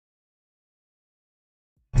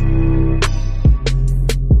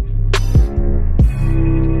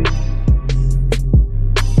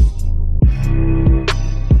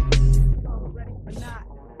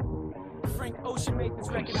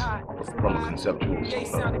conceptual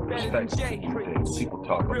perspective. People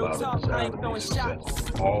talk about a desire to be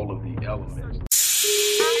successful, all of the elements.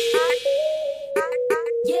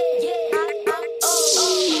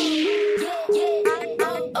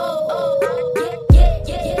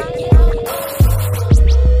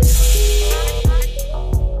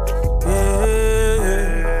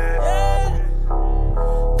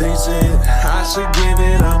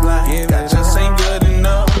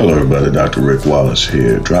 Hello everybody, Dr. Rick Wallace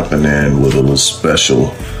here, dropping in with a little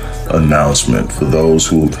special announcement. For those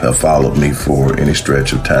who have followed me for any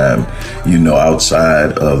stretch of time, you know,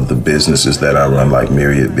 outside of the businesses that I run, like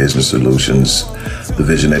Myriad Business Solutions, the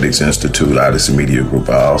Visionetics Institute, Odyssey Media Group,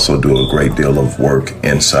 I also do a great deal of work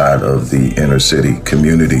inside of the inner city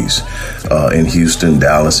communities in Houston,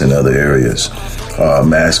 Dallas, and other areas.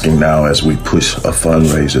 I'm asking now, as we push a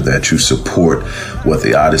fundraiser, that you support what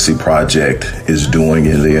the Odyssey Project is doing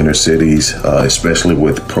in the inner cities, especially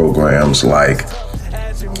with programs like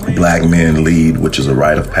Black Men Lead, which is a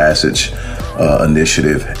rite of passage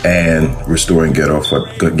initiative, and Restoring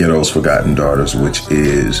Ghetto's Forgotten Daughters, which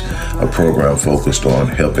is a program focused on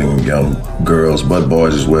helping young girls, but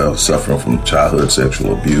boys as well, suffering from childhood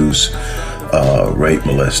sexual abuse, rape,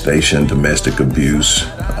 molestation, domestic abuse,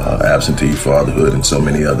 absentee fatherhood, and so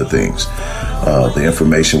many other things. The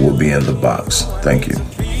information will be in the box. Thank you.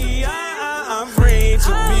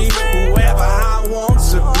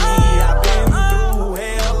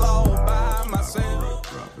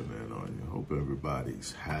 Hope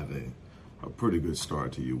everybody's having a pretty good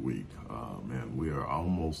start to your week. Man, we are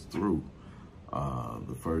almost through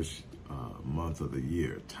the first month of the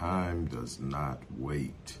year. Time does not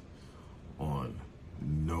wait on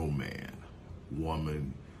no man,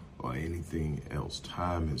 woman, or anything else.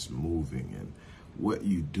 Time is moving, and what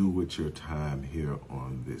you do with your time here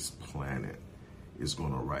on this planet is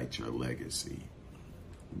going to write your legacy.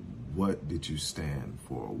 What did you stand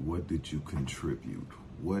for? What did you contribute?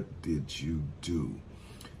 What did you do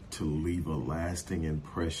to leave a lasting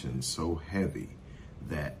impression so heavy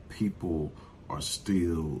that people are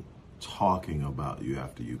still talking about you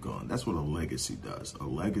after you're gone? That's what a legacy does. A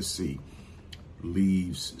legacy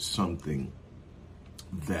leaves something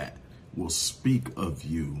that will speak of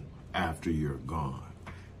you after you're gone.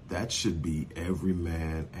 That should be every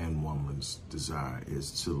man and woman's desire,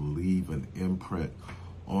 is to leave an imprint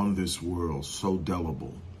on this world so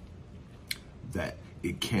indelible that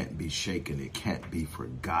it can't be shaken, it can't be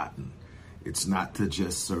forgotten. It's not to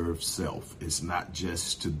just serve self. It's not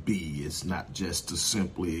just to be. It's not just to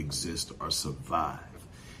simply exist or survive.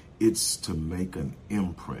 It's to make an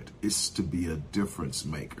imprint. It's to be a difference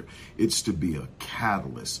maker. It's to be a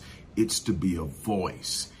catalyst. It's to be a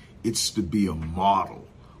voice. It's to be a model.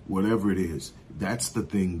 Whatever it is, that's the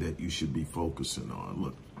thing that you should be focusing on.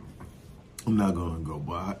 Look, I'm not going to go,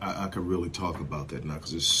 but I could really talk about that now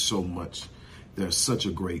because there's such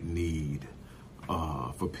a great need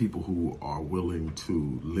for people who are willing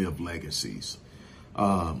to live legacies.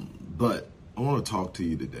 But I want to talk to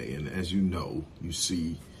you today, and as you know, you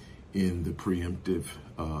see in the preemptive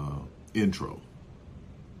intro,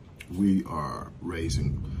 we are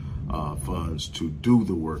raising funds to do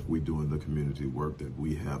the work we do in the community, work that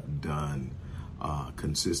we have done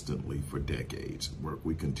consistently for decades, work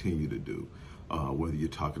we continue to do. Whether you're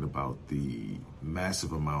talking about the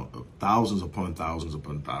massive amount of thousands upon thousands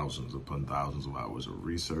upon thousands upon thousands of hours of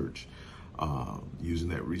research, using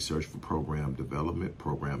that research for program development,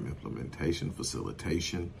 program implementation,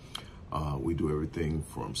 facilitation. We do everything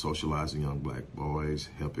from socializing young black boys,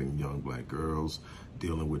 helping young black girls,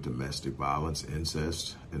 dealing with domestic violence,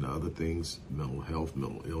 incest, and other things, mental health,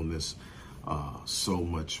 mental illness, so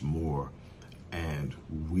much more. And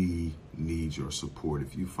we need your support.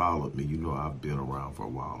 If you followed me, you know I've been around for a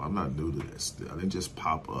while. I'm not new to this. I didn't just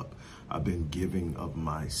pop up. I've been giving of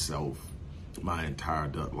myself my entire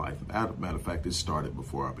adult life. Matter of fact, it started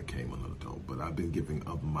before I became an adult, but I've been giving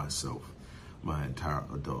of myself my entire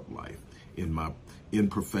adult life. In my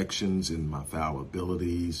imperfections, in my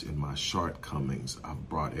fallibilities, in my shortcomings, I've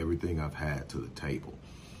brought everything I've had to the table.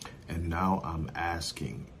 And now I'm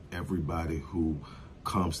asking everybody who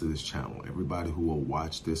comes to this channel, everybody who will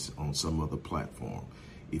watch this on some other platform,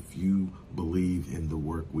 if you believe in the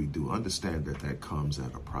work we do, understand that that comes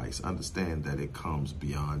at a price. Understand that it comes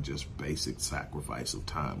beyond just basic sacrifice of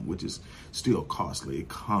time, which is still costly. It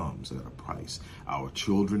comes at a price. Our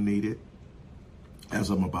children need it, as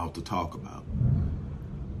I'm about to talk about.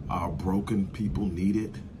 Our broken people need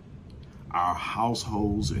it. Our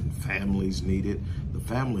households and families need it. The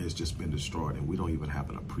family has just been destroyed, and we don't even have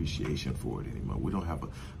an appreciation for it anymore. We don't have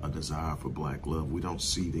a desire for black love. We don't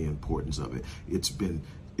see the importance of it. It's been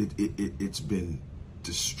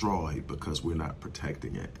destroyed because we're not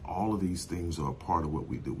protecting it. All of these things are a part of what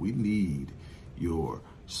we do. We need your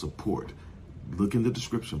support. Look in the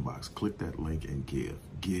description box, click that link and give.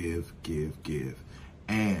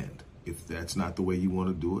 And if that's not the way you want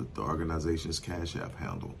to do it, the organization's Cash App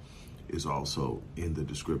handle is also in the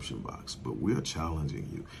description box. But we're challenging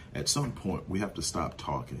you. At some point, we have to stop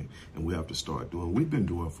talking and we have to start doing. We've been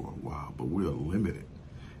doing for a while, but we're limited.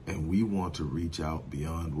 And we want to reach out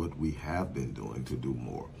beyond what we have been doing to do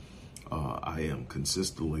more. I am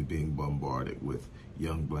consistently being bombarded with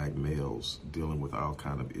young black males dealing with all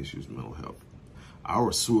kinds of issues, mental health.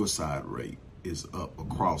 Our suicide rate is up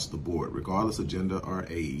across the board, regardless of gender or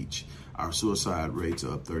age. Our suicide rates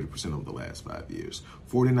are up 30% over the last 5 years.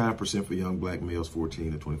 49% for young black males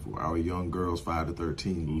 14 to 24. Our young girls 5 to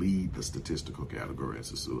 13 lead the statistical category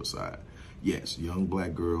as a suicide. Yes, young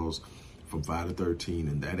black girls from 5 to 13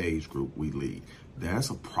 in that age group, we lead.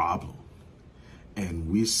 That's a problem. And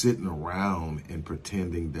we're sitting around and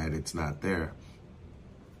pretending that it's not there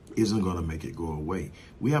isn't going to make it go away.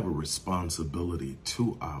 We have a responsibility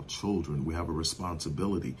to our children. We have a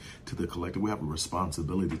responsibility to the collective. We have a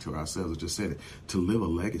responsibility to ourselves. I just said it, to live a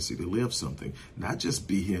legacy, to live something, not just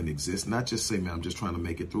be here and exist, not just say, man, I'm just trying to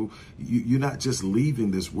make it through. You're not just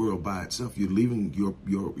leaving this world by itself. You're leaving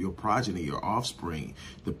your progeny, your offspring,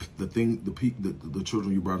 the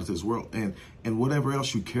children you brought into this world, and whatever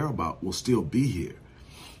else you care about will still be here.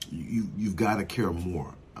 You've got to care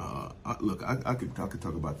more. Look, I could talk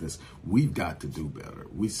about this. We've got to do better.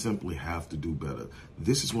 We simply have to do better.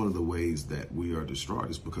 This is one of the ways that we are destroyed,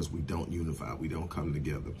 is because we don't unify. We don't come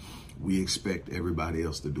together. We expect everybody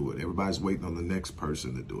else to do it. Everybody's waiting on the next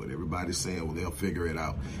person to do it. Everybody's saying, well, they'll figure it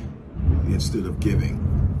out, instead of giving.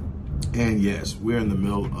 And yes, we're in the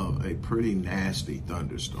middle of a pretty nasty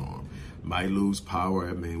thunderstorm. Might lose power.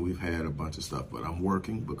 I mean, we've had a bunch of stuff, but I'm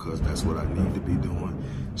working because that's what I need to be doing.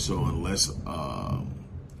 So unless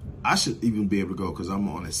I should even be able to go, because I'm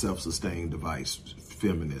on a self-sustained device,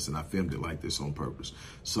 filming this, and I filmed it like this on purpose.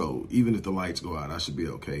 So even if the lights go out, I should be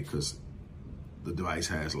okay, because the device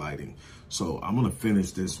has lighting. So I'm going to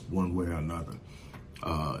finish this one way or another.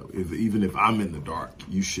 Even if I'm in the dark,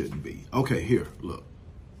 you shouldn't be. Okay, here, look.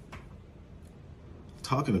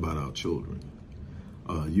 Talking about our children,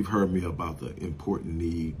 you've heard me about the important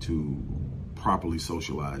need to properly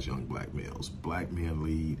socialize young black males. Black Men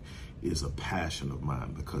Lead is a passion of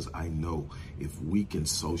mine, because I know if we can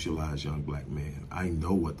socialize young black men, I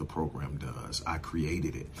know what the program does. I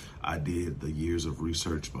created it. I did the years of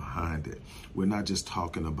research behind it. We're not just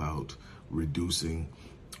talking about reducing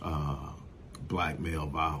black male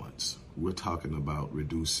violence. We're talking about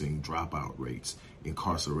reducing dropout rates,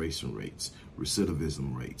 incarceration rates,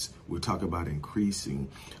 recidivism rates. We're talking about increasing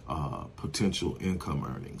potential income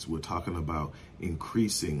earnings. We're talking about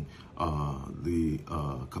increasing the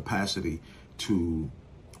capacity to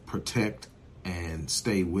protect and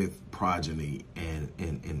stay with progeny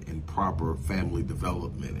and proper family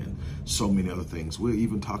development and so many other things. We're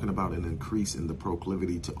even talking about an increase in the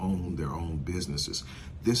proclivity to own their own businesses.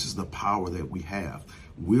 This is the power that we have.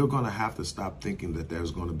 We're going to have to stop thinking that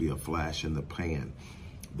there's going to be a flash in the pan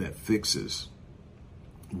that fixes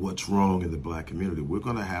what's wrong in the black community. We're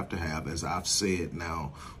going to have, as I've said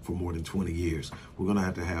now for more than 20 years, we're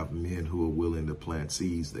going to have men who are willing to plant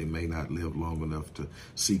seeds they may not live long enough to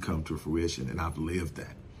see come to fruition. And I've lived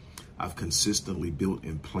that. I've consistently built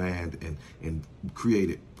and planned and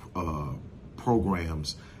created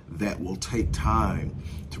programs that will take time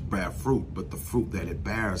to bear fruit, but the fruit that it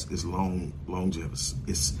bears is longevity.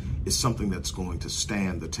 It's something that's going to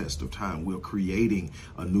stand the test of time. We're creating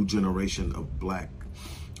a new generation of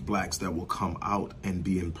blacks that will come out and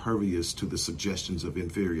be impervious to the suggestions of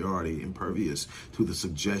inferiority, impervious to the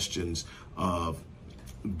suggestions of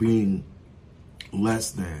being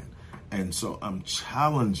less than. And so I'm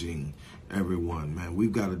challenging everyone, man,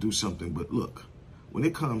 we've got to do something. But look, when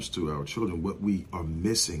it comes to our children, what we are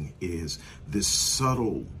missing is this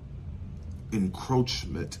subtle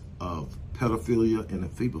encroachment of pedophilia and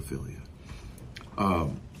ephebophilia.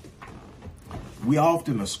 We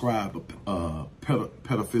often ascribe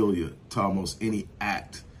pedophilia to almost any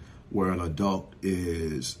act where an adult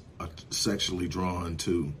is sexually drawn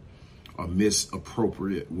to or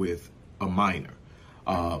misappropriate with a minor.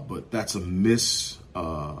 But that's a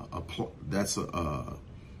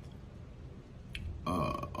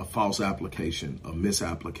false application, a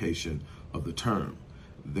misapplication of the term.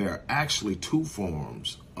 There are actually two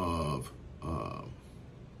forms of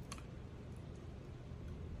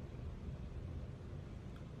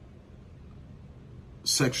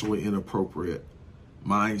sexually inappropriate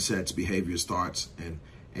mindsets, behaviors, thoughts,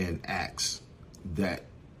 and acts that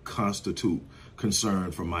constitute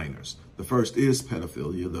concern for minors. The first is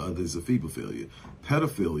pedophilia, the other is ephebophilia.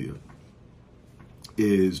 Pedophilia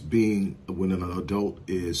is when an adult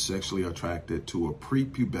is sexually attracted to a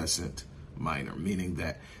prepubescent minor, meaning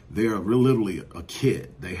that they're literally a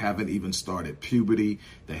kid. They haven't even started puberty.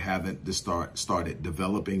 They haven't started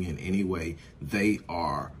developing in any way. They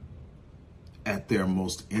are at their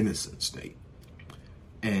most innocent state.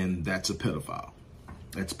 And that's a pedophile.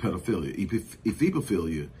 That's pedophilia.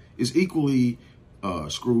 Ephebophilia is equally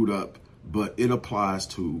screwed up, but it applies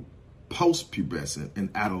to post-pubescent and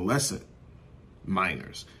adolescent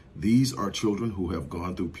minors. These are children who have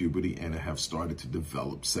gone through puberty and have started to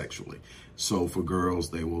develop sexually. So for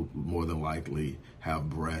girls, they will more than likely have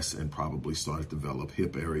breasts and probably start to develop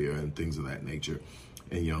hip area and things of that nature.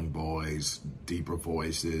 And young boys, deeper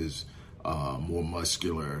voices, more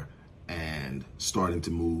muscular, and starting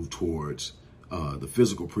to move towards the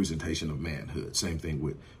physical presentation of manhood. Same thing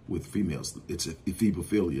with females. It's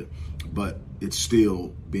ephebophilia, but it's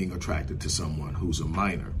still being attracted to someone who's a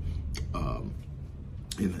minor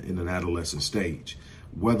in an adolescent stage.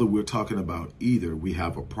 Whether we're talking about either, we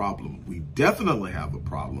have a problem. We definitely have a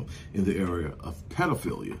problem in the area of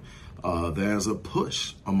pedophilia. There's a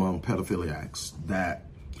push among pedophiliacs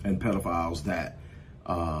and pedophiles that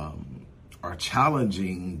are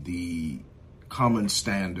challenging the common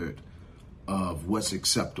standard of what's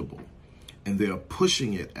acceptable. And they're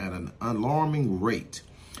pushing it at an alarming rate.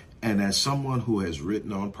 And as someone who has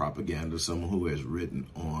written on propaganda, someone who has written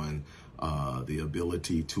on the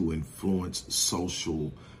ability to influence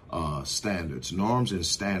social standards, norms and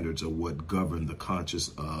standards are what govern the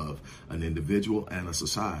conscience of an individual and a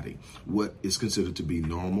society. What is considered to be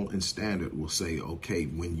normal and standard will say, okay,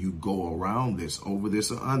 when you go around this, over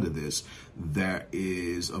this, or under this, there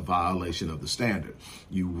is a violation of the standard.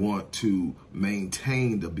 You want to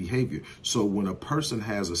maintain the behavior. So when a person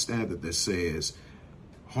has a standard that says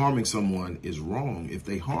harming someone is wrong, if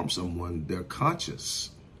they harm someone, their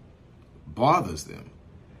conscience bothers them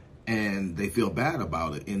and they feel bad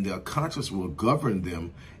about it, and their conscience will govern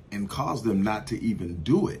them and cause them not to even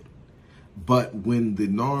do it. But when the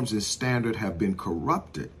norms and standard have been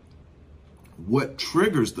corrupted, what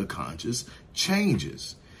triggers the conscience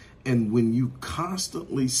changes. And when you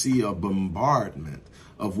constantly see a bombardment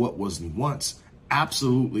of what was once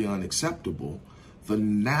absolutely unacceptable, the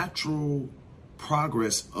natural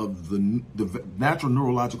progress of the natural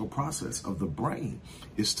neurological process of the brain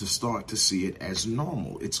is to start to see it as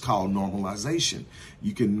normal. It's called normalization.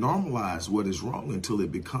 You can normalize what is wrong until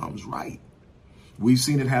it becomes right. We've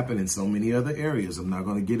seen it happen in so many other areas. I'm not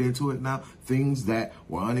going to get into it now. Things that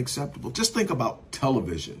were unacceptable. Just think about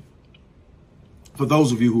television. For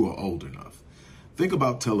those of you who are old enough, think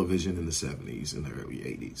about television in the 70s and the early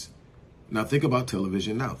 80s. Now think about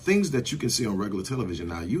television now. Things that you can see on regular television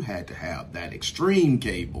now, you had to have that extreme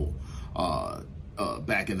cable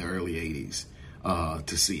back in the early 80s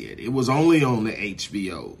to see it. It was only on the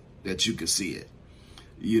HBO that you could see it.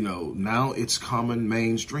 You know, now it's common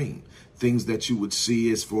mainstream. Things that you would see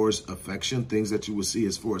as far as affection, things that you would see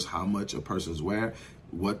as far as how much a person's wear,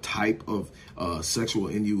 what type of sexual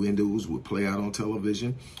innuendos would play out on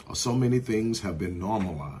television. So many things have been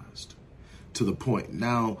normalized to the point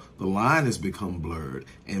now the line has become blurred.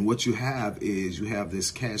 And what you have is you have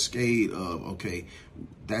this cascade of, okay,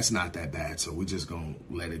 that's not that bad, so we're just going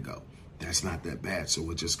to let it go. That's not that bad, so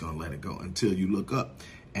we're just going to let it go, until you look up.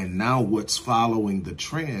 And now what's following the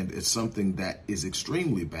trend is something that is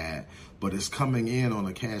extremely bad, but it's coming in on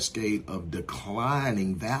a cascade of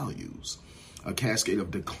declining values, a cascade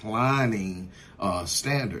of declining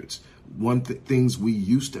standards. Things we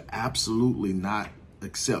used to absolutely not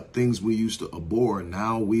accept, things we used to abhor,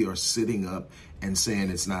 now we are sitting up and saying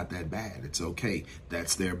it's not that bad. It's okay.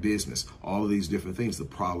 That's their business. All of these different things. The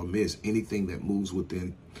problem is anything that moves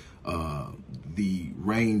within the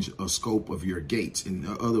range or scope of your gates, in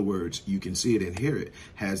other words, you can see it and hear it,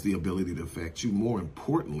 has the ability to affect you. More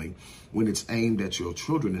importantly, when it's aimed at your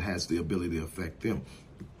children, it has the ability to affect them.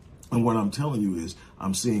 And what I'm telling you is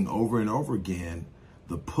I'm seeing over and over again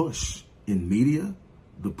the push in media,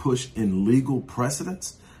 the push in legal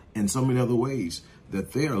precedents, and so many other ways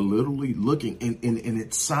that they are literally looking, and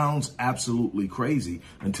it sounds absolutely crazy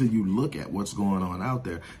until you look at what's going on out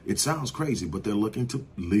there. It sounds crazy, but they're looking to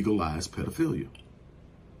legalize pedophilia.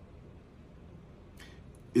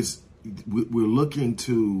 We're looking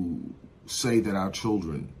to say that our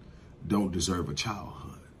children don't deserve a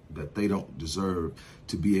childhood, that they don't deserve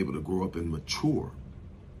to be able to grow up and mature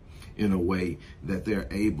in a way that they're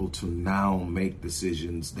able to now make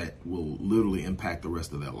decisions that will literally impact the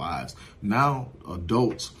rest of their lives. Now,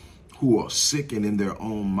 adults who are sick and in their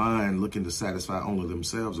own mind looking to satisfy only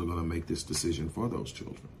themselves are going to make this decision for those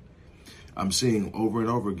children. I'm seeing over and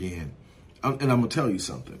over again, and I'm going to tell you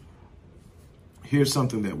something. Here's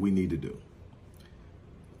something that we need to do.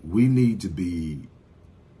 We need to be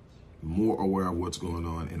more aware of what's going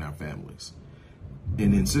on in our families.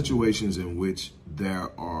 And in situations in which there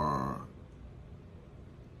are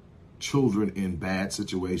children in bad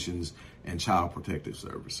situations and child protective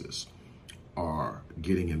services are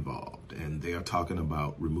getting involved and they are talking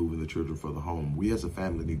about removing the children from the home, we as a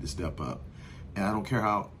family need to step up. And I don't care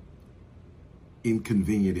how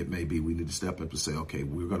inconvenient it may be, we need to step up and say, okay,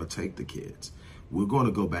 we're going to take the kids. We're going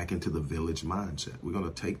to go back into the village mindset. We're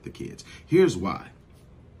going to take the kids. Here's why.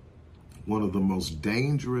 One of the most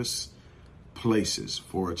dangerous places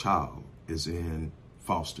for a child is in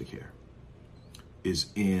foster care, is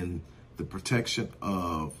in the protection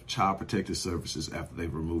of child protective services after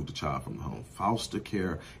they've removed a child from the home. Foster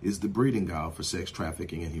care is the breeding ground for sex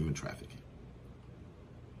trafficking and human trafficking.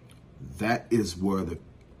 That is where the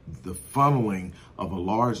funneling of a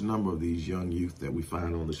large number of these young youth that we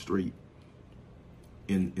find on the street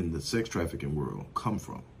in the sex trafficking world come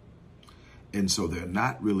from. And so they're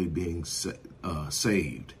not really being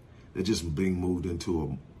saved. They're just being moved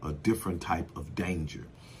into a different type of danger.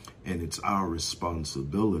 And it's our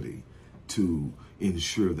responsibility to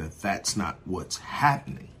ensure that that's not what's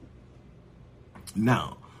happening.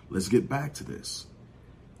 Now, let's get back to this.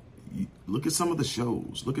 Look at some of the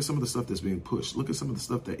shows. Look at some of the stuff that's being pushed. Look at some of the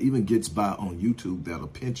stuff that even gets by on YouTube that'll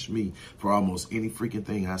pinch me for almost any freaking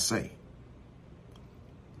thing I say.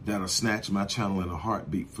 That'll snatch my channel in a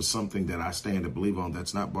heartbeat for something that I stand to believe on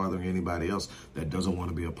that's not bothering anybody else that doesn't want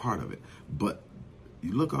to be a part of it. But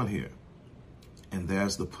you look on here, and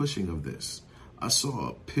there's the pushing of this. I saw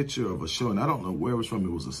a picture of a show, and I don't know where it was from.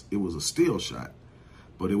 It was a still shot,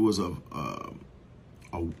 but it was of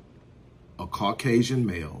a Caucasian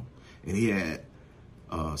male, and he had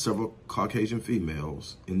several Caucasian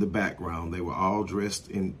females in the background. They were all dressed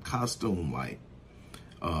in costume-like.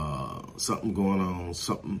 Something going on,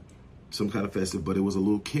 some kind of festive, but it was a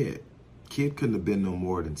little kid. Kid couldn't have been no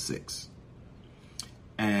more than 6.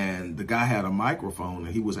 And the guy had a microphone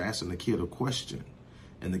and he was asking the kid a question.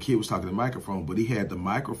 And the kid was talking to the microphone, but he had the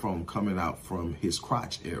microphone coming out from his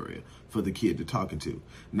crotch area for the kid to talking to.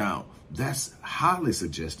 Now, that's highly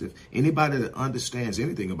suggestive. Anybody that understands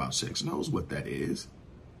anything about sex knows what that is.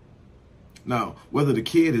 Now, whether the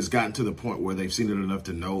kid has gotten to the point where they've seen it enough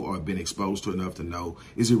to know or been exposed to enough to know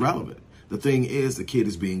is irrelevant. The thing is, the kid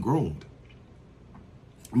is being groomed.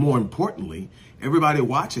 More importantly, everybody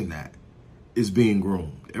watching that is being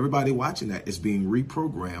groomed. Everybody watching that is being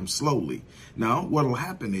reprogrammed slowly. Now, what will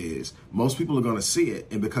happen is most people are going to see it,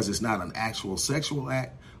 and because it's not an actual sexual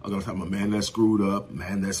act, are going to talk about, man, that's screwed up,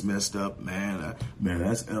 man, that's messed up, man,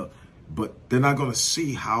 that's... But they're not going to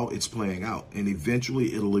see how it's playing out. And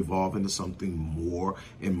eventually it'll evolve into something more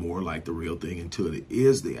and more like the real thing until it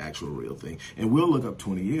is the actual real thing. And we'll look up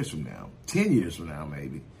 20 years from now, 10 years from now,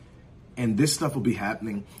 maybe. And this stuff will be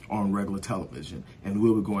happening on regular television. And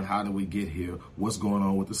we'll be going, how did we get here? What's going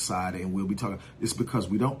on with the society? And we'll be talking. It's because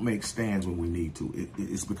we don't make stands when we need to.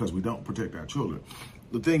 It's because we don't protect our children.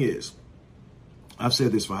 The thing is, I've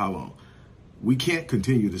said this for how long? We can't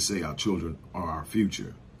continue to say our children are our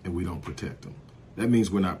future and we don't protect them. That means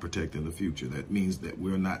we're not protecting the future. That means that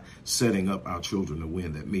we're not setting up our children to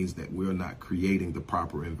win. That means that we're not creating the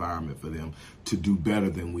proper environment for them to do better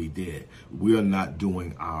than we did. We're not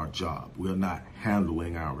doing our job. We're not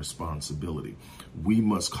handling our responsibility. We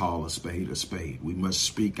must call a spade a spade. We must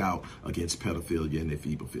speak out against pedophilia and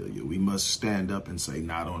ephebophilia. We must stand up and say,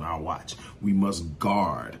 not on our watch. We must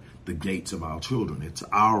guard the gates of our children. It's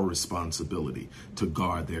our responsibility to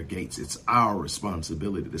guard their gates. It's our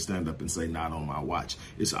responsibility to stand up and say, not on my watch.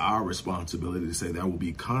 It's our responsibility to say there will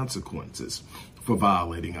be consequences for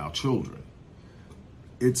violating our children.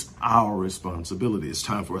 It's our responsibility. It's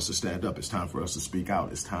time for us to stand up. It's time for us to speak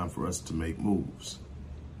out. It's time for us to make moves.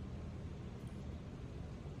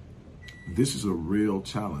 This is a real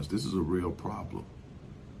challenge. This is a real problem.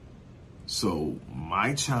 So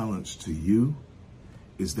my challenge to you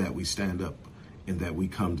is that we stand up and that we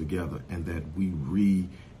come together and that we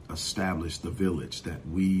re-establish the village, that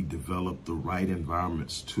we develop the right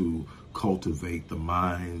environments to cultivate the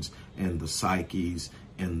minds and the psyches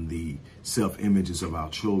and the self-images of our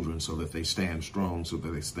children so that they stand strong, so that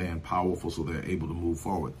they stand powerful, so they're able to move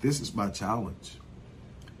forward. This is my challenge.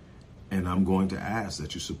 And I'm going to ask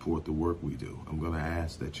that you support the work we do. I'm going to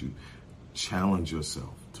ask that you challenge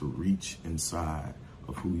yourself to reach inside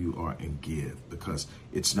of who you are and give, because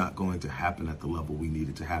it's not going to happen at the level we need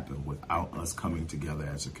it to happen without us coming together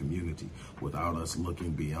as a community, without us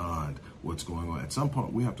looking beyond what's going on. At some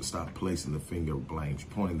point, we have to stop placing the finger of blame,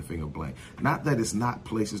 pointing the finger of blame. Not that it's not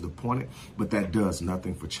places to point it, but that does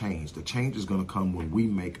nothing for change. The change is going to come when we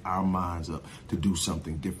make our minds up to do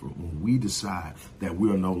something different, when we decide that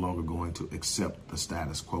we are no longer going to accept the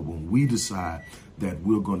status quo, when we decide that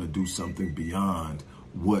we're going to do something beyond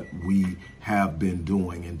what we have been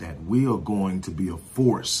doing, and that we are going to be a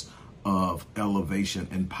force of elevation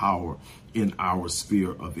and power in our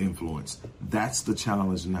sphere of influence. That's the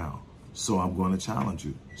challenge now. So I'm going to challenge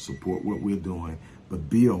you. Support what we're doing, but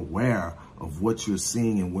be aware of what you're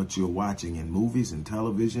seeing and what you're watching in movies and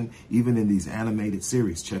television, even in these animated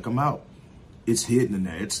series. Check them out. It's hidden in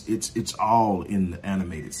there. It's all in the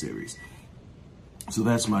animated series. So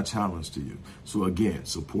that's my challenge to you. So again,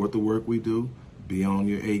 support the work we do. Be on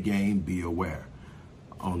your A game. Be aware.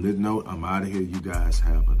 On this note, I'm out of here. You guys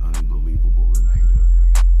have an unbelievable remainder.